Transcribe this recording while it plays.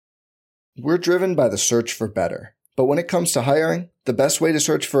We're driven by the search for better. But when it comes to hiring, the best way to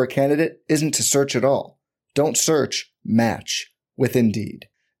search for a candidate isn't to search at all. Don't search, match with Indeed.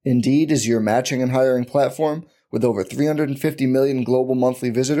 Indeed is your matching and hiring platform with over 350 million global monthly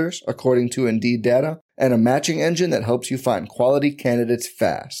visitors, according to Indeed data, and a matching engine that helps you find quality candidates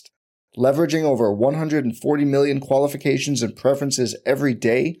fast. Leveraging over 140 million qualifications and preferences every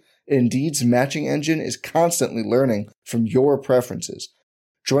day, Indeed's matching engine is constantly learning from your preferences.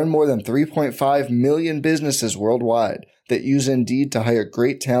 Join more than 3.5 million businesses worldwide that use Indeed to hire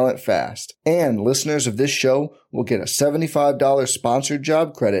great talent fast. And listeners of this show will get a $75 sponsored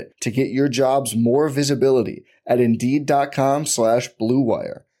job credit to get your jobs more visibility at Indeed.com/Blue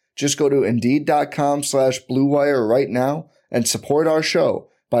Wire. Just go to Indeed.com/Blue Wire right now and support our show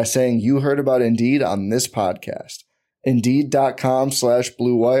by saying you heard about Indeed on this podcast.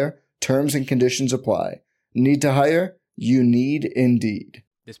 Indeed.com/Blue Wire. Terms and conditions apply. Need to hire? You need Indeed.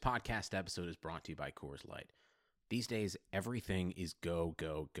 This podcast episode is brought to you by Coors Light. These days, everything is go,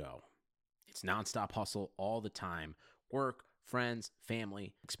 go, go. It's nonstop hustle all the time. Work, friends,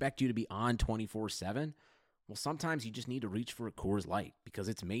 family, expect you to be on 24/7. Well, sometimes you just need to reach for a Coors Light because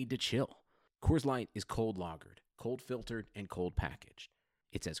it's made to chill. Coors Light is cold lagered, cold filtered, and cold packaged.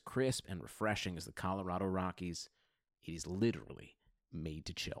 It's as crisp and refreshing as the Colorado Rockies. It is literally made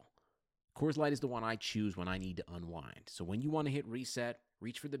to chill. Coors Light is the one I choose when I need to unwind. So when you want to hit reset,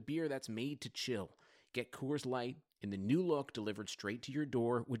 reach for the beer that's made to chill. Get Coors Light in the new look delivered straight to your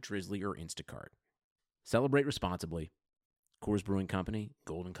door with Drizzly or Instacart. Celebrate responsibly. Coors Brewing Company,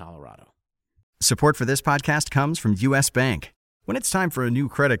 Golden, Colorado. Support for this podcast comes from U.S. Bank. When it's time for a new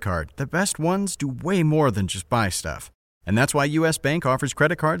credit card, the best ones do way more than just buy stuff. And that's why U.S. Bank offers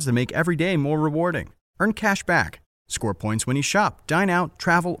credit cards that make every day more rewarding. Earn cash back. Score points when you shop, dine out,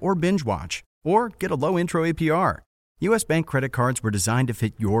 travel, or binge watch. Or get a low intro APR. U.S. Bank credit cards were designed to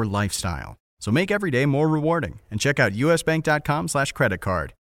fit your lifestyle. So make every day more rewarding and check out usbank.com/credit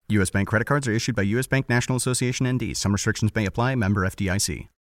card. U.S. Bank credit cards are issued by U.S. Bank National Association ND. Some restrictions may apply. Member FDIC.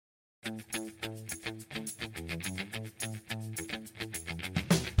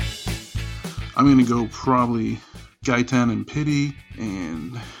 I'm going to go probably Gaetan and Pity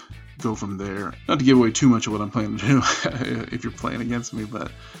and go from there. Not to give away too much of what I'm planning to do if you're playing against me,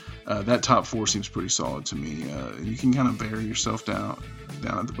 but that top four seems pretty solid to me. You can kind of vary yourself down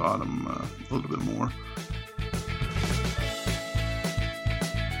at the bottom a little bit more.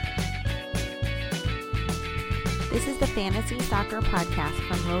 This is the Fantasy Soccer Podcast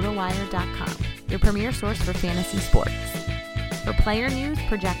from RotoWire.com, your premier source for fantasy sports. For player news,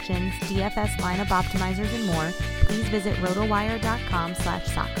 projections, DFS lineup optimizers, and more, please visit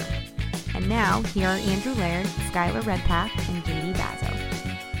RotoWire.com/soccer. And now, here are Andrew Laird, Skylar Redpath, and Katie Bazo.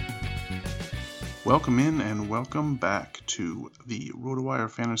 Welcome in and welcome back to the RotoWire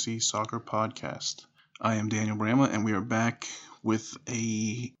Fantasy Soccer Podcast. I am Daniel Bramlett, and we are back with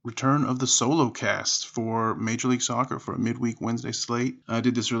a return of the solo cast for Major League Soccer for a midweek Wednesday slate. I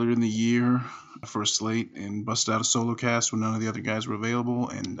did this earlier in the year for a slate and busted out a solo cast when none of the other guys were available,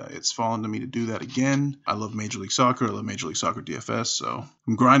 and it's fallen to me to do that again. I love Major League Soccer. I love Major League Soccer DFS, so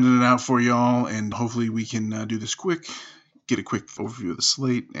I'm grinding it out for y'all, and hopefully we can do this quick. Get a quick overview of the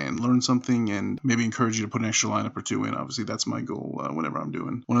slate and learn something and maybe encourage you to put an extra lineup or two in. Obviously, that's my goal whenever I'm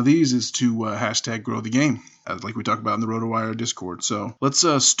doing one of these is to hashtag grow the game, like we talk about in the RotoWire Discord. So let's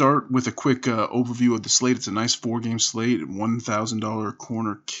start with a quick overview of the slate. It's a nice 4-game slate, $1,000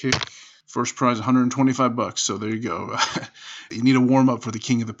 corner kick. First prize, $125. So there you go. You need a warm up for the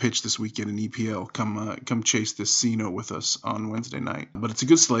king of the pitch this weekend in EPL. Come chase this C-note with us on Wednesday night. But it's a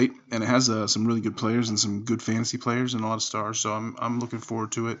good slate, and it has some really good players and some good fantasy players and a lot of stars. So I'm looking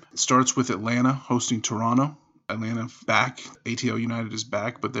forward to it. It starts with Atlanta hosting Toronto. Atlanta back. ATL United is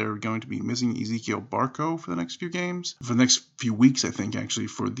back, but they're going to be missing Ezekiel Barco for the next few games. For the next few weeks, I think, actually,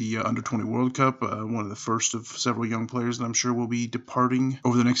 for the Under-20 World Cup. One of the first of several young players that I'm sure will be departing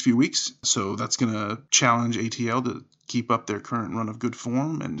over the next few weeks. So that's going to challenge ATL to keep up their current run of good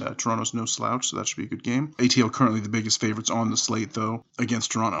form, and Toronto's no slouch, so that should be a good game. ATL currently the biggest favorites on the slate, though,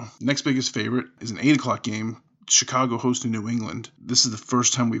 against Toronto. Next biggest favorite is an 8 o'clock game. Chicago hosting New England. This is the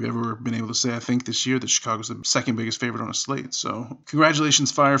first time we've ever been able to say, I think, this year that Chicago's the second biggest favorite on a slate. So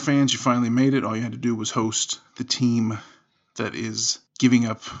congratulations, Fire fans. You finally made it. All you had to do was host the team that is giving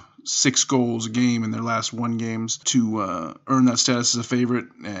up 6 goals a game in their last 1 games to earn that status as a favorite.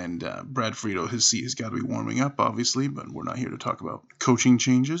 And Brad Friedel, his seat has got to be warming up, obviously, but we're not here to talk about coaching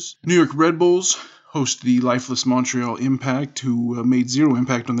changes. New York Red Bulls host the lifeless Montreal Impact, who made 0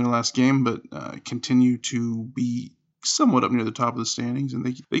 impact on their last game, but continue to be somewhat up near the top of the standings, and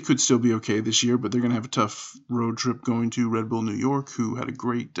they could still be okay this year, but they're going to have a tough road trip going to Red Bull New York, who had a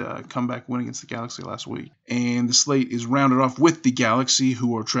great comeback win against the Galaxy last week. And the slate is rounded off with the Galaxy,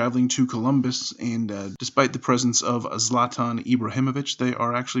 who are traveling to Columbus, and despite the presence of Zlatan Ibrahimovic, they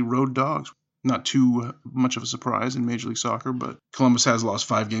are actually road dogs. Not too much of a surprise in Major League Soccer, but Columbus has lost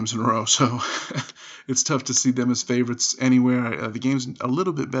 5 games in a row, so it's tough to see them as favorites anywhere. The game's a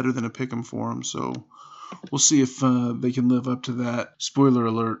little bit better than a pick'em for them, so we'll see if they can live up to that. Spoiler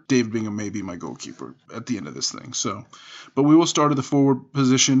alert, David Bingham may be my goalkeeper at the end of this thing. But we will start at the forward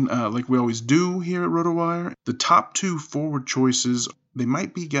position like we always do here at RotoWire. The top 2 forward choices, they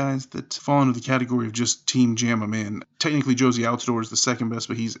might be guys that fall into the category of just team jam them in. Technically, Josie Altidore is the second best,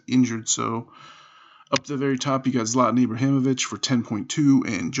 but he's injured, so up to the very top, you got Zlatan Ibrahimovic for 10.2,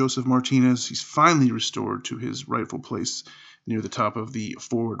 and Joseph Martinez. He's finally restored to his rightful place near the top of the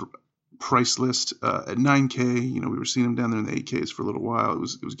forward price list at 9K. We were seeing him down there in the 8Ks for a little while. It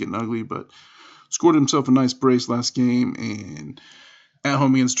was getting ugly, but scored himself a nice brace last game, and at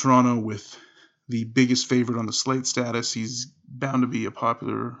home against Toronto with the biggest favorite on the slate status, he's bound to be a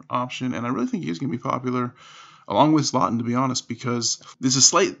popular option, and I really think he's going to be popular along with Zlatan, to be honest, because this is a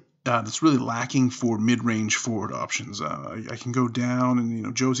slate that's really lacking for mid-range forward options. I can go down,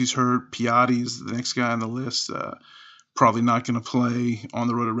 and Josie's hurt, Piatti's the next guy on the list. Probably not going to play on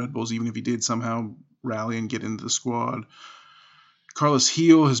the road at Red Bulls, even if he did somehow rally and get into the squad. Carlos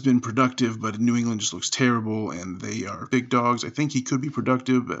Gil has been productive, but New England just looks terrible, and they are big dogs. I think he could be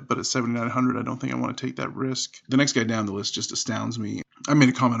productive, but at 7,900, I don't think I want to take that risk. The next guy down the list just astounds me. I made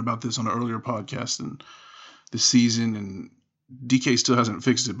a comment about this on an earlier podcast and this season, and DK still hasn't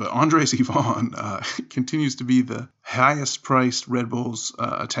fixed it, but Andres Ivan continues to be the highest priced Red Bulls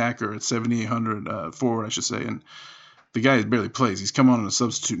attacker at 7,800 forward, I should say, and the guy barely plays. He's come on a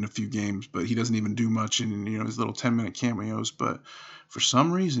substitute in a few games, but he doesn't even do much in his little 10-minute cameos. But for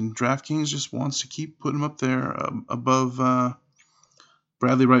some reason, DraftKings just wants to keep putting him up there above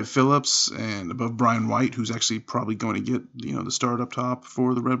Bradley Wright Phillips and above Brian White, who's actually probably going to get the start up top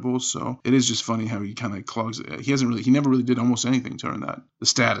for the Red Bulls. So it is just funny how he kind of clogs it. He never really did almost anything to earn that. The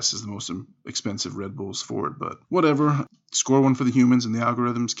status is the most expensive Red Bulls forward, but whatever. Score one for the humans, and the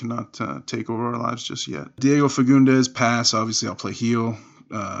algorithms cannot take over our lives just yet. Diego Fagundes, pass. Obviously, I'll play Gil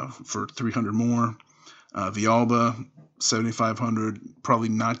for 300 more. Villalba, 7,500. Probably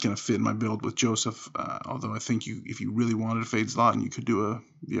not going to fit in my build with Joseph, although I think if you really wanted to fade Zlatan, you could do a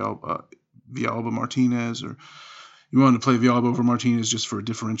Villalba Martinez, or you wanted to play Villalba over Martinez just for a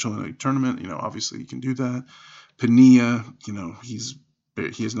differential in a tournament. Obviously you can do that. Pinilla,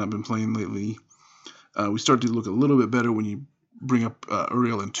 he has not been playing lately. We start to look a little bit better when you bring up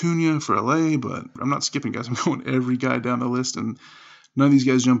Uriel Antuna for LA, but I'm not skipping guys. I'm going every guy down the list, and none of these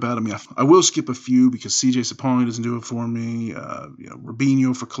guys jump out at me. I will skip a few because CJ Saponi doesn't do it for me.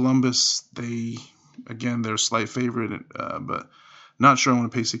 Rubinho for Columbus, they're a slight favorite, but not sure I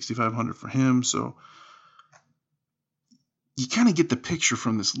want to pay $6,500 for him. So you kind of get the picture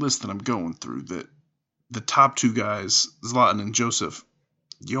from this list that I'm going through that the top 2 guys, Zlatan and Joseph,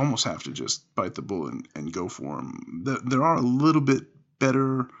 you almost have to just bite the bullet and go for them. There are a little bit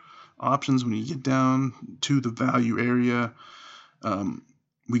better options when you get down to the value area.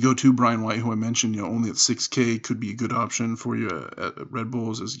 We go to Brian White, who I mentioned, only at 6K could be a good option for you at Red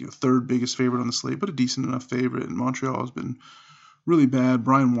Bulls as third biggest favorite on the slate, but a decent enough favorite. And Montreal has been really bad.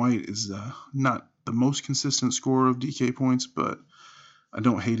 Brian White is not the most consistent scorer of DK points, but I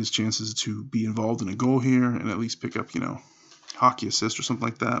don't hate his chances to be involved in a goal here and at least pick up, hockey assist or something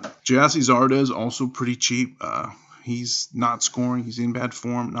like that. Jassy Zardes, also pretty cheap. He's not scoring. He's in bad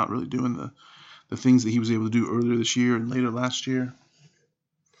form, not really doing the things that he was able to do earlier this year and later last year.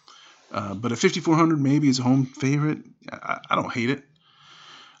 But at 5,400, maybe is a home favorite. I don't hate it.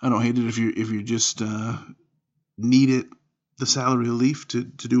 I don't hate it if you just need the salary relief to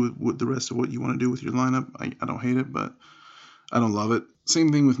do with the rest of what you want to do with your lineup. I don't hate it, but I don't love it.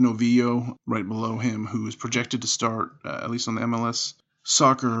 Same thing with Novillo right below him, who is projected to start, at least on the MLS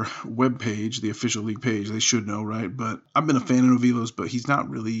Soccer webpage, the official league page. They should know, right? But I've been a fan of Novillo's, but he's not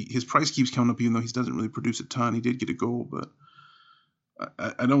really, his price keeps coming up even though he doesn't really produce a ton. He did get a goal, but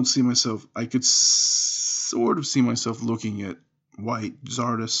I don't see myself, I could sort of see myself looking at White,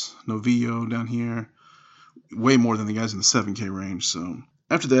 Zardes, Novillo down here, way more than the guys in the 7K range. So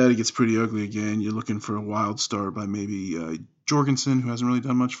after that, it gets pretty ugly again. You're looking for a wild start by maybe Jorgensen, who hasn't really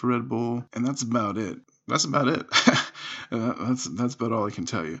done much for Red Bull, and that's about it. That's about it. That's about all I can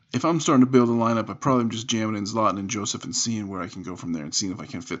tell you. If I'm starting to build a lineup, I probably am just jamming in Zlatan and Joseph and seeing where I can go from there and seeing if I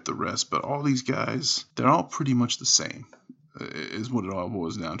can fit the rest. But all these guys, they're all pretty much the same. Is what it all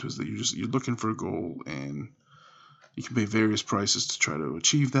boils down to. Is that you're looking for a goal, and You can pay various prices to try to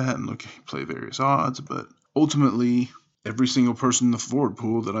achieve that and play various odds, but ultimately, every single person in the forward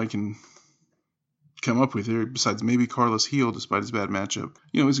pool that I can come up with here, besides maybe Carlos Heel, despite his bad matchup,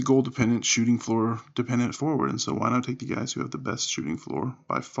 is a goal-dependent, shooting floor-dependent forward, and so why not take the guys who have the best shooting floor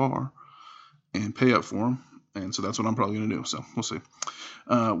by far and pay up for them? And so that's what I'm probably going to do, so we'll see.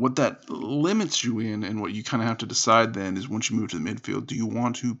 What that limits you in and what you kind of have to decide then is once you move to the midfield, do you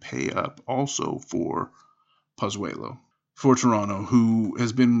want to pay up also for Pozuelo for Toronto, who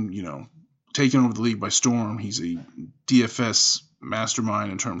has been, taken over the league by storm. He's a DFS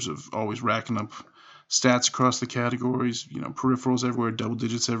mastermind in terms of always racking up stats across the categories, peripherals everywhere, double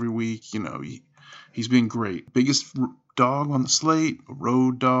digits every week. He's been great. Biggest dog on the slate, a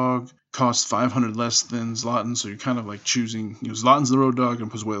road dog, costs 500 less than Zlatan, so you're kind of like choosing, Zlatan's the road dog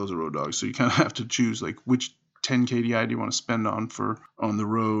and Pozuelo's a road dog, so you kind of have to choose like which 10 KDI do you want to spend on the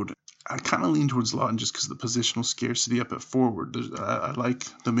road. I kind of lean towards Zlatan just because of the positional scarcity up at forward. I like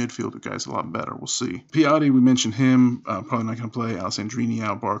the midfielder guys a lot better. We'll see. Piatti, we mentioned him. Probably not going to play. Alessandrini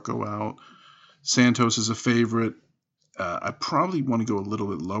out. Barco out. Santos is a favorite. I probably want to go a little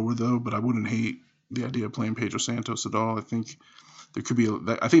bit lower, though, but I wouldn't hate the idea of playing Pedro Santos at all. I think there could be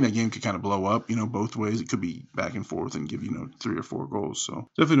I think that game could kind of blow up, both ways. It could be back and forth and give 3 or 4 goals. So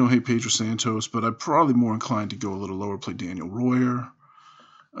definitely don't hate Pedro Santos, but I'm probably more inclined to go a little lower, play Daniel Royer,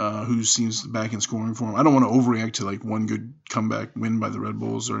 who seems back in scoring form. I don't want to overreact to like one good comeback win by the Red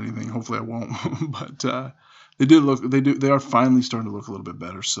Bulls or anything. Hopefully I won't, but they are finally starting to look a little bit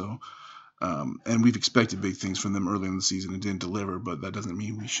better. So, and we've expected big things from them early in the season and didn't deliver, but that doesn't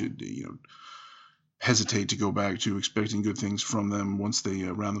mean we should, hesitate to go back to expecting good things from them once they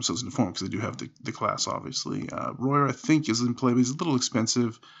round themselves into form, because they do have the class, obviously. Royer, I think, is in play, but he's a little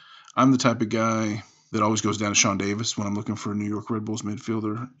expensive. I'm the type of guy that always goes down to Sean Davis when I'm looking for a New York Red Bulls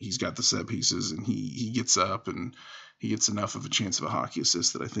midfielder. He's got the set pieces, and he gets up, and he gets enough of a chance of a hockey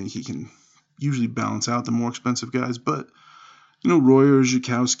assist that I think he can usually balance out the more expensive guys. But, Royer,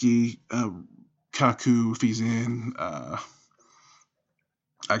 Zhikowski, Kaku, if he's in,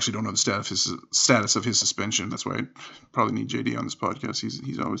 I actually don't know the status of his suspension. That's why I probably need JD on this podcast.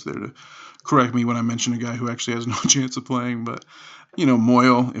 He's always there to correct me when I mention a guy who actually has no chance of playing. But,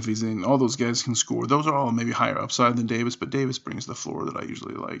 Moyle, if he's in, all those guys can score. Those are all maybe higher upside than Davis, but Davis brings the floor that I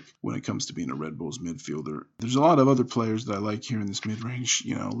usually like when it comes to being a Red Bulls midfielder. There's a lot of other players that I like here in this mid-range,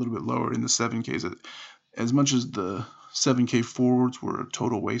 a little bit lower in the 7Ks. As much as the 7K forwards were a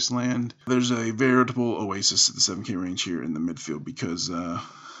total wasteland, there's a veritable oasis at the 7K range here in the midfield, because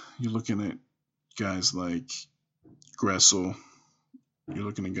you're looking at guys like Gressel, you're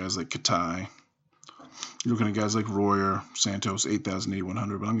looking at guys like Katai, you're looking at guys like Royer, Santos, 8,000,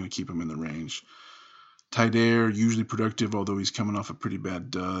 8,100, but I'm going to keep him in the range. Taider, usually productive, although he's coming off a pretty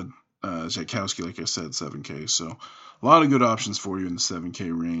bad dud. Zhikowski, like I said, 7K. So a lot of good options for you in the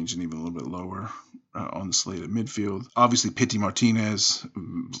 7K range and even a little bit lower on the slate at midfield. Obviously, Pity Martinez,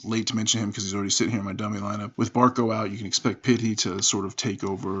 late to mention him because he's already sitting here in my dummy lineup. With Barco out, you can expect Pity to sort of take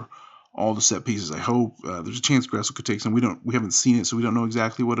over all the set pieces, I hope. There's a chance Gressel could take some. We haven't seen it, so we don't know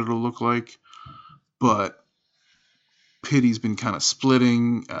exactly what it'll look like. But Pity's been kind of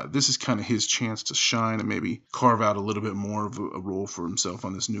splitting. This is kind of his chance to shine and maybe carve out a little bit more of a role for himself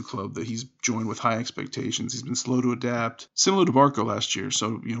on this new club that he's joined with high expectations. He's been slow to adapt, similar to Barco last year.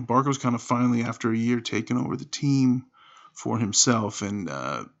 So, Barco's kind of finally, after a year, taken over the team for himself. And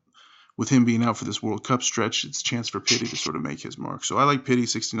with him being out for this World Cup stretch, it's a chance for Pity to sort of make his mark. So I like Pity,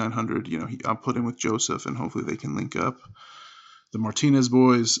 6,900. I'll put him with Joseph, and hopefully they can link up. The Martinez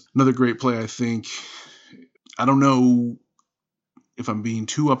boys, another great play, I think. I don't know if I'm being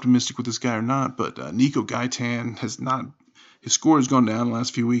too optimistic with this guy or not, but Nico Gaitan his score has gone down the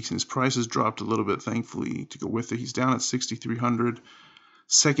last few weeks, and his price has dropped a little bit, thankfully, to go with it. He's down at 6,300,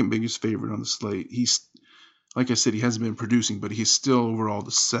 second biggest favorite on the slate. He's, like I said, he hasn't been producing, but he's still overall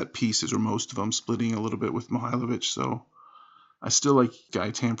the set pieces, or most of them, splitting a little bit with Mihailovic. So I still like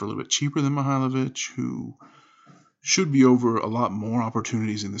Gaitan for a little bit cheaper than Mihailovic, who should be over a lot more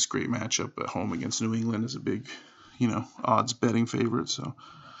opportunities in this great matchup at home against New England as a big, odds betting favorite. So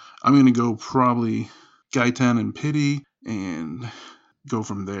I'm going to go probably Gaitan and Pity and go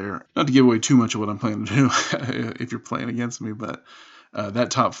from there. Not to give away too much of what I'm planning to do if you're playing against me, but that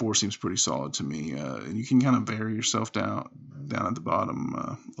top 4 seems pretty solid to me. And you can kind of vary yourself down at the bottom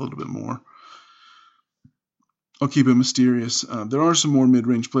a little bit more. I'll keep it mysterious. There are some more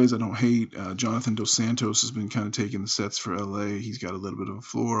mid-range plays I don't hate. Jonathan Dos Santos has been kind of taking the sets for LA. He's got a little bit of a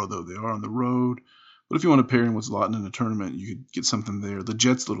floor, although they are on the road. But if you want to pair him with Zlatan in a tournament, you could get something there. The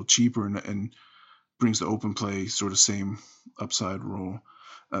Jet's a little cheaper and brings the open play sort of same upside role.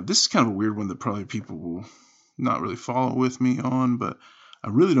 This is kind of a weird one that probably people not really follow with me on, but I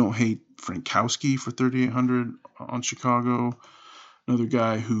really don't hate Frankowski for 3,800 on Chicago. Another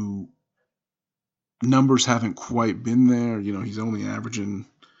guy who numbers haven't quite been there. He's only averaging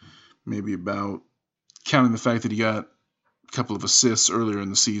maybe about, counting the fact that he got a couple of assists earlier in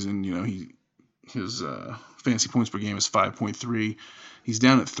the season, his fantasy points per game is 5.3. He's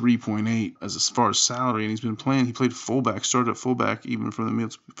down at 3.8 as far as salary, and he's been playing. He played fullback, started at fullback even from the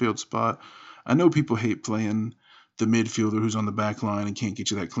midfield spot. I know people hate playing the midfielder who's on the back line and can't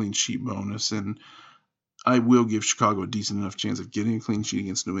get you that clean sheet bonus, and I will give Chicago a decent enough chance of getting a clean sheet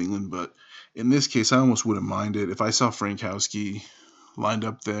against New England, but in this case, I almost wouldn't mind it. If I saw Frankowski lined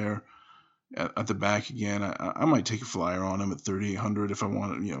up there at the back again, I might take a flyer on him at 3,800 if I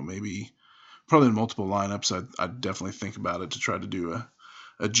wanted, maybe probably in multiple lineups. I'd definitely think about it to try to do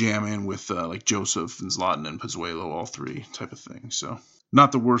a jam in with like Joseph and Zlatan and Pozuelo, all three type of thing. So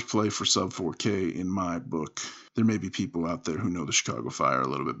not the worst play for sub 4K in my book. There may be people out there who know the Chicago Fire a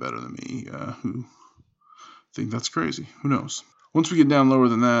little bit better than me who think that's crazy. Who knows? Once we get down lower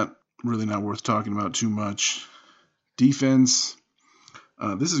than that, really not worth talking about too much. Defense.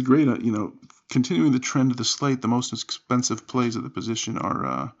 This is great. Continuing the trend of the slate, the most expensive plays at the position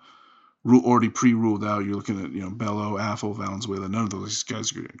are already pre-ruled out. You're looking at, Bello, Affle, Valenzuela. None of those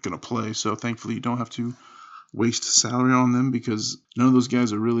guys are going to play. So thankfully, you don't have to waste salary on them because none of those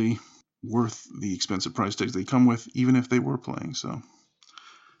guys are really worth the expensive price tags they come with, even if they were playing. So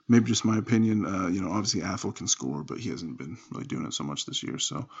maybe just my opinion. Obviously Affle can score, but he hasn't been really doing it so much this year.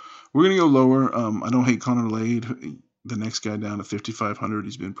 So we're going to go lower. I don't hate Connor Lade. The next guy down to 5,500,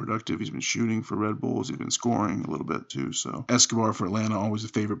 he's been productive. He's been shooting for Red Bulls. He's been scoring a little bit too. So Escobar for Atlanta, always a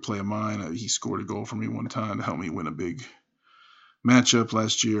favorite play of mine. He scored a goal for me one time to help me win a big matchup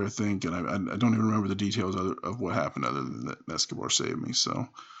last year, I think. And I don't even remember the details of what happened other than that Escobar saved me. So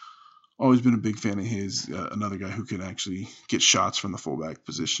always been a big fan of his. Another guy who can actually get shots from the fullback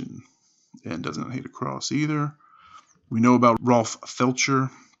position and doesn't hate a cross either. We know about Rolf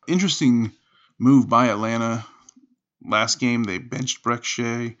Felcher. Interesting move by Atlanta. Last game, they benched Brek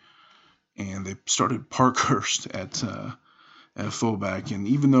Shea, and they started Parkhurst at fullback. And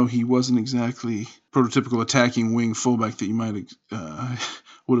even though he wasn't exactly prototypical attacking wing fullback that you might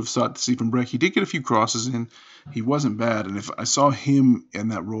would have thought to see from Brek, he did get a few crosses in. He wasn't bad. And if I saw him in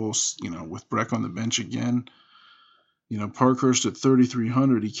that role, with Brek on the bench again, Parkhurst at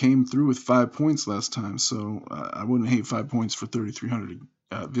 3,300, he came through with 5 points last time. So I wouldn't hate 5 points for 3,300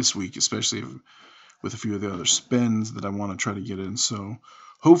 this week, especially with a few of the other spends that I want to try to get in. So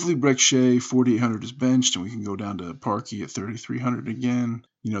hopefully Brek Shea, 4,800 is benched, and we can go down to Parkey at 3,300 again.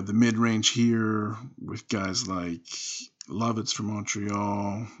 The mid-range here with guys like Lovitz for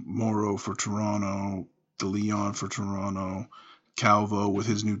Montreal, Morrow for Toronto, DeLeon for Toronto, Calvo with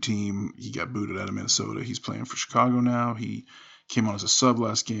his new team. He got booted out of Minnesota. He's playing for Chicago now. He came on as a sub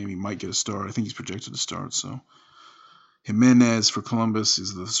last game. He might get a start. I think he's projected to start, so Jimenez for Columbus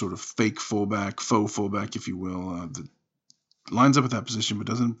is the sort of faux fullback, if you will, that lines up at that position but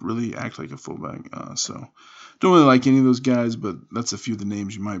doesn't really act like a fullback. So don't really like any of those guys, but that's a few of the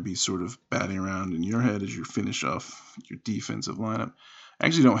names you might be sort of batting around in your head as you finish off your defensive lineup. I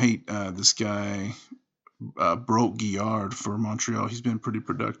actually don't hate this guy, Broke Guillard for Montreal. He's been pretty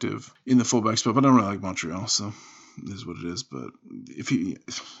productive in the fullback spot, but I don't really like Montreal, so it is what it is. But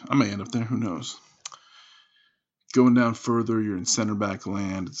I may end up there, who knows. Going down further, you're in center back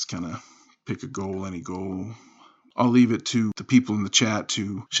land. It's kind of pick a goal, any goal. I'll leave it to the people in the chat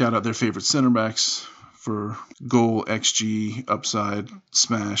to shout out their favorite center backs for goal, XG, upside,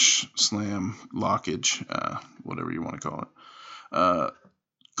 smash, slam, lockage, whatever you want to call it.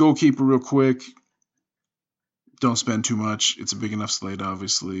 Goalkeeper real quick. Don't spend too much. It's a big enough slate,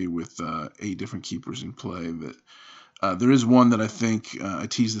 obviously, with 8 different keepers in play. But there is one that I think, I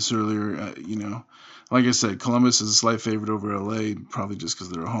teased this earlier, like I said, Columbus is a slight favorite over LA, probably just because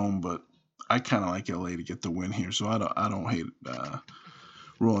they're home, but I kind of like LA to get the win here, so I don't hate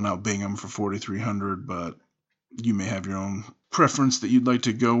rolling out Bingham for 4,300, but you may have your own preference that you'd like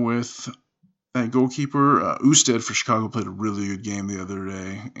to go with. That goalkeeper, Usted for Chicago played a really good game the other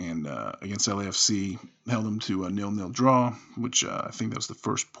day, and against LAFC held them to a 0-0 draw, which I think that was the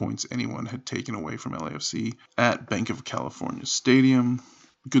first points anyone had taken away from LAFC at Bank of California Stadium.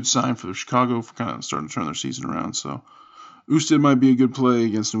 Good sign for Chicago for kind of starting to turn their season around. So Usted might be a good play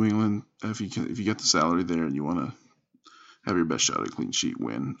against New England if you get the salary there and you want to have your best shot at a clean sheet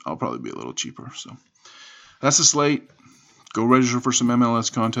win. I'll probably be a little cheaper. So that's the slate. Go register for some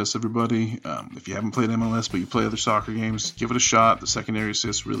MLS contests, everybody. If you haven't played MLS but you play other soccer games, give it a shot. The secondary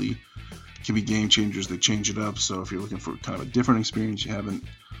assists really can be game changers. They change it up. So if you're looking for kind of a different experience, you haven't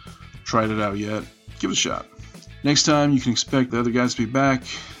tried it out yet, give it a shot. Next time, you can expect the other guys to be back,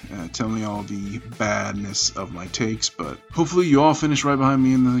 telling me all the badness of my takes, but hopefully you all finish right behind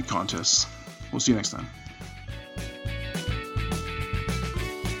me in the contest. We'll see you next time.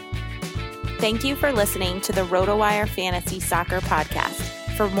 Thank you for listening to the RotoWire Fantasy Soccer Podcast.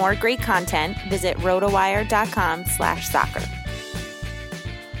 For more great content, visit rotowire.com/soccer.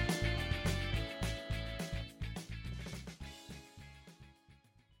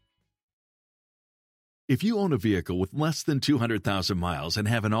 If you own a vehicle with less than 200,000 miles and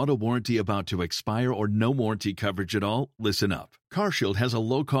have an auto warranty about to expire or no warranty coverage at all, listen up. CarShield has a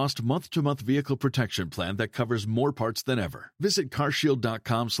low-cost month-to-month vehicle protection plan that covers more parts than ever. Visit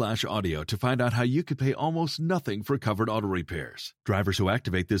carshield.com/audio to find out how you could pay almost nothing for covered auto repairs. Drivers who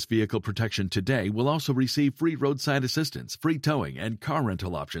activate this vehicle protection today will also receive free roadside assistance, free towing, and car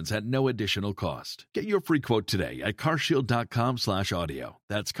rental options at no additional cost. Get your free quote today at carshield.com/audio.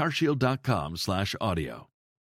 That's carshield.com/audio.